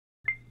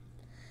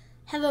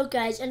Hello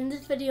guys, and in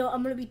this video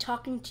I'm going to be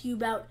talking to you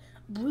about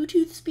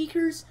Bluetooth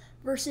speakers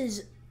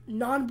versus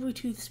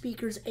non-Bluetooth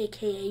speakers,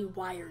 aka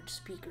wired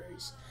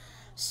speakers.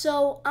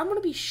 So I'm going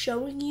to be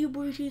showing you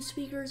Bluetooth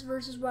speakers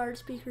versus wired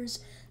speakers,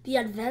 the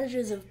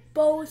advantages of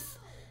both,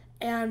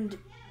 and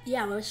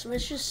yeah, let's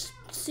just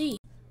see.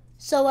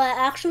 So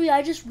actually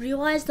I just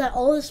realized that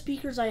all the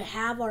speakers I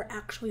have are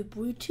actually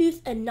Bluetooth,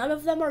 and none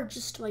of them are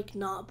just like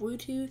not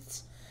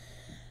Bluetooths.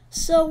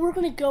 So we're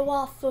going to go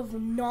off of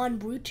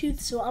non-Bluetooth,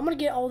 so I'm going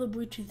to get all the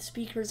Bluetooth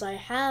speakers I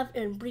have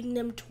and bring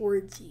them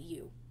towards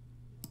you.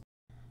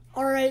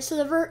 Alright, so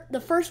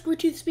the first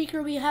Bluetooth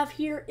speaker we have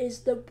here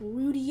is the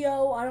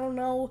Bluetio. I don't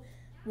know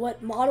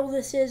what model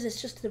this is, it's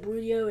just the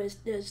Bluetio.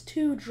 There's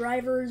two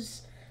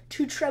drivers,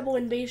 two treble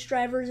and bass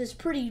drivers. It's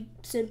pretty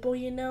simple,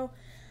 you know.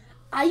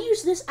 I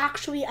use this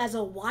actually as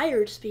a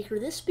wired speaker.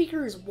 This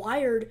speaker is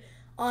wired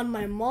on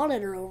my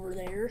monitor over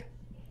there.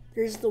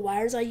 There's the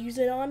wires I use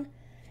it on.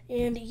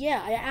 And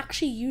yeah, I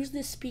actually use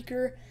this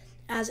speaker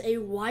as a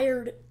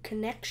wired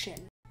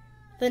connection.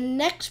 The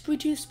next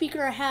Bluetooth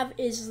speaker I have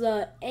is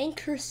the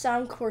Anker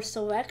Soundcore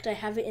Select. I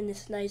have it in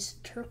this nice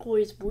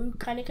turquoise blue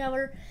kind of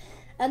color.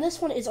 And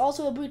this one is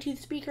also a Bluetooth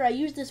speaker. I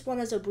use this one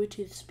as a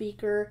Bluetooth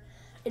speaker.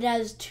 It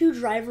has two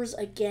drivers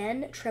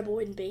again, treble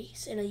and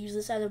bass, and I use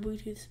this as a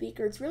Bluetooth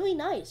speaker. It's really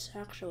nice,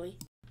 actually.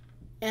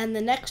 And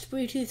the next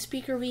Bluetooth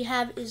speaker we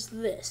have is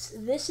this.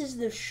 This is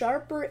the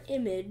Sharper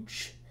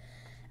Image.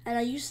 And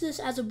I use this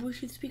as a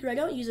Bluetooth speaker. I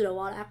don't use it a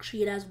lot,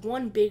 actually. It has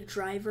one big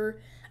driver.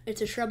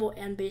 It's a treble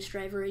and bass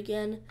driver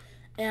again.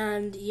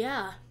 And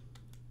yeah,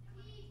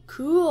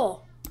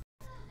 cool.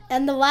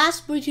 And the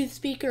last Bluetooth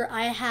speaker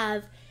I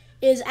have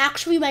is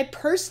actually my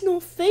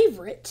personal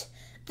favorite,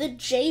 the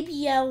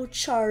JBL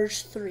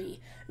Charge 3.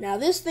 Now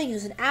this thing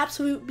is an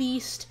absolute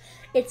beast.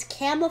 It's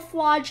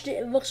camouflaged.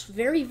 It looks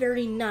very,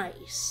 very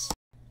nice.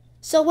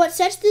 So what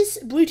sets this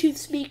Bluetooth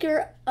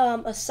speaker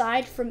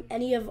aside from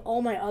any of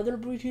all my other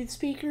Bluetooth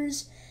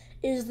speakers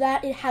is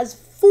that it has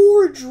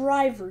 4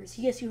 drivers.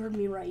 Yes, you heard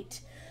me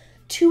right.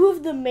 2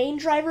 of the main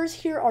drivers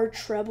here are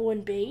treble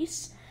and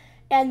bass,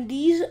 and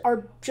these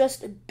are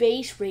just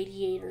bass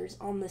radiators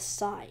on the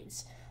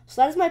sides.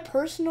 So that is my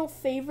personal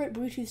favorite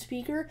Bluetooth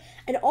speaker,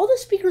 and all the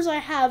speakers I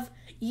have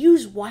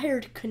use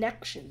wired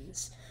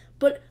connections,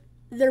 but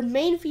their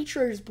main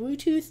feature is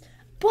Bluetooth,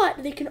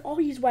 but they can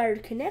all use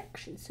wired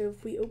connections. So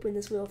if we open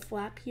this little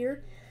flap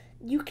here,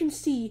 you can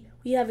see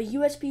we have a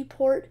USB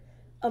port,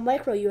 a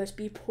micro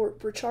USB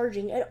port for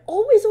charging, and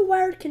always a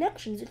wired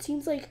connections. It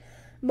seems like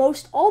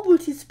most all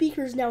Bluetooth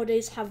speakers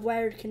nowadays have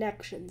wired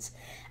connections.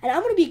 And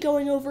I'm going to be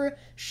going over,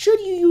 should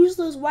you use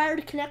those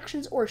wired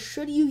connections or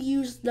should you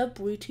use the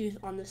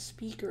Bluetooth on the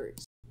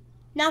speakers?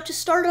 Now to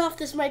start off,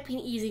 this might be an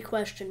easy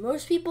question.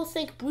 Most people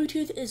think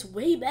Bluetooth is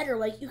way better,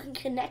 like you can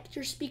connect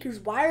your speakers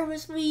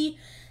wirelessly,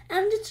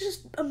 and it's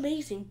just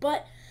amazing.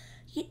 But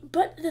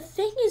the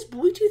thing is,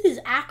 Bluetooth is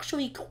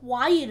actually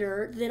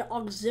quieter than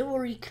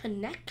auxiliary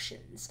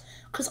connections,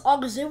 because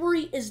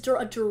auxiliary is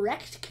a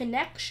direct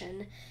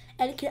connection,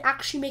 and it can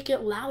actually make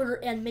it louder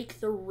and make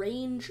the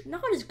range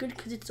not as good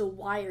because it's a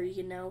wire,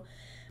 you know.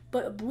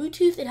 But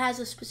Bluetooth, it has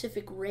a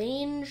specific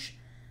range,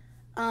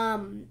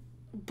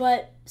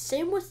 but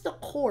same with the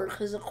cord,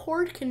 because the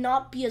cord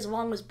cannot be as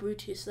long as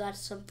Bluetooth, so that's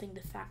something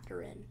to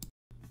factor in.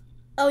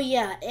 Oh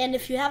yeah, and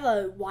if you have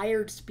a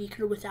wired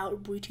speaker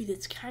without Bluetooth,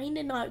 it's kind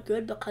of not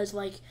good because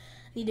like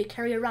you need to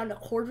carry around a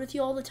cord with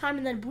you all the time,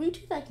 and then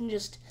Bluetooth, I can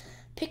just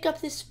pick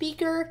up this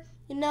speaker,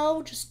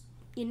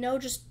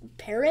 just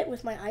pair it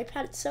with my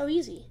iPad. It's so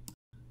easy.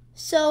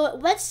 So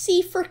let's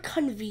see for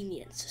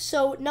convenience.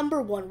 So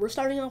number 1, we're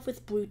starting off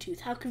with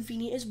Bluetooth. How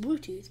convenient is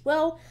Bluetooth?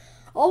 Well,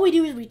 all we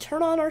do is we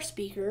turn on our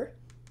speaker,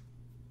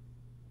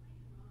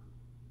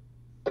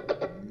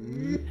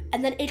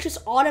 and then it just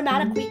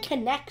automatically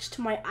connects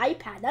to my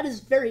iPad. That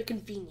is very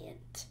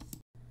convenient.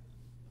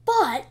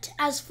 But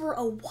as for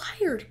a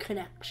wired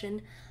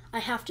connection, I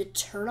have to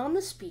turn on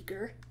the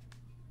speaker.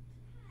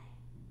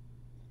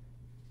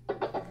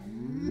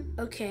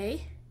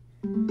 Okay.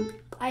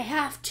 I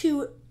have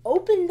to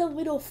open the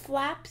little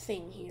flap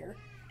thing here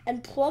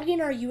and plug in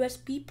our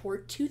USB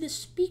port to the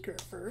speaker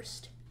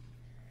first.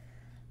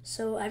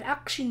 So I've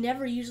actually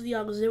never used the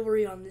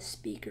auxiliary on this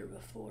speaker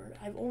before.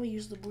 I've only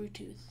used the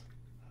Bluetooth.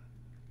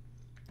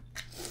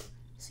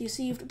 So you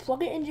see, you have to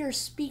plug it into your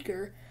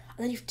speaker, and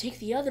then you have to take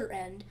the other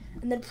end,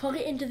 and then plug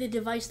it into the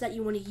device that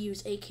you want to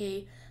use,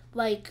 aka,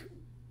 like,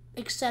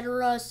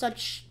 etc.,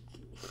 such...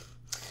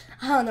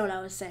 I don't know what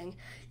I was saying.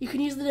 You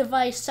can use the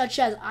device such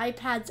as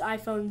iPads,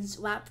 iPhones,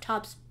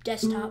 laptops,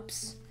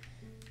 desktops.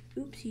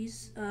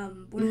 Oopsies.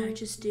 What did I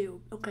just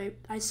do? Okay,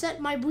 I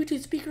set my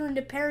Bluetooth speaker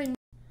into pairing.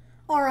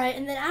 Alright,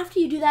 and then after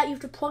you do that, you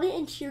have to plug it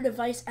into your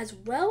device as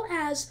well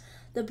as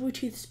the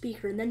Bluetooth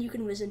speaker, and then you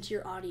can listen to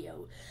your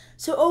audio.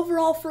 So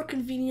overall, for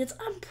convenience,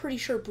 I'm pretty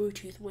sure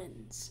Bluetooth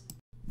wins.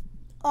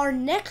 Our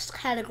next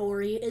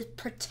category is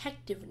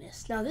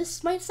protectiveness. Now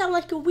this might sound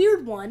like a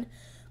weird one,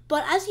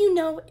 but as you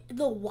know,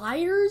 the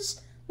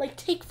wires, like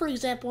take for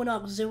example an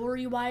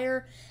auxiliary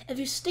wire, if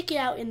you stick it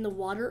out in the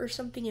water or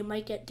something, it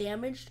might get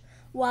damaged.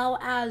 while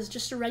as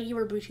just a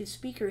regular Bluetooth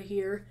speaker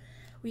here,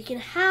 we can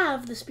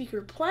have the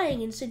speaker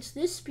playing, and since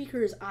this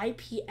speaker is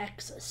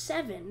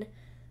IPX7,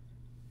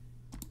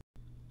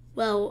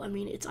 well, I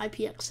mean, it's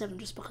IPX7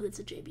 just because it's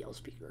a JBL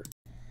speaker.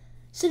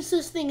 Since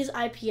this thing is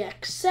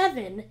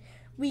IPX7,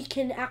 we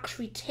can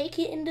actually take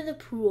it into the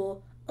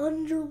pool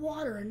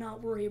underwater and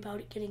not worry about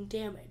it getting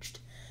damaged.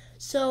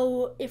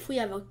 So if we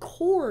have a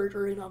cord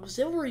or an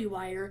auxiliary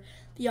wire,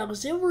 the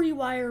auxiliary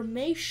wire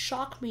may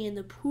shock me in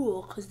the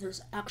pool because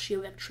there's actually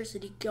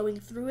electricity going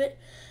through it.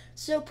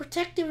 So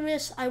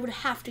protectiveness, I would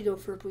have to go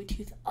for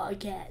Bluetooth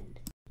again.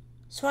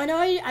 So I know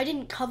I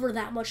didn't cover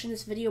that much in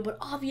this video, but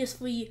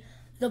obviously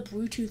the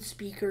Bluetooth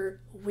speaker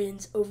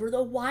wins over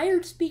the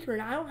wired speaker.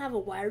 And I don't have a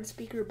wired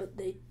speaker, but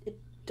it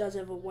does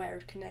have a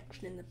wired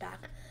connection in the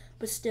back.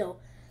 But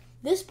still,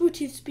 this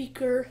Bluetooth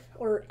speaker,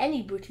 or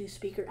any Bluetooth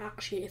speaker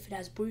actually, if it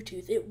has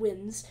Bluetooth, it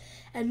wins.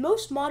 And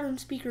most modern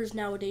speakers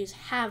nowadays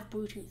have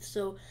Bluetooth,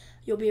 so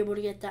you'll be able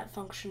to get that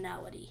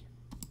functionality.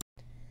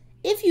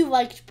 If you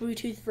liked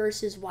Bluetooth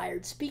versus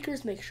wired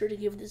speakers, make sure to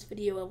give this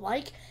video a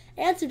like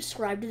and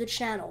subscribe to the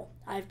channel.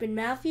 I've been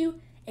Matthew,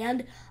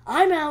 and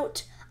I'm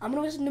out. I'm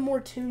going to listen to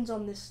more tunes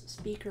on this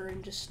speaker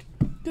and just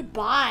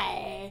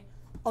goodbye.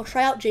 I'll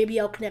try out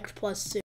JBL Connect Plus soon.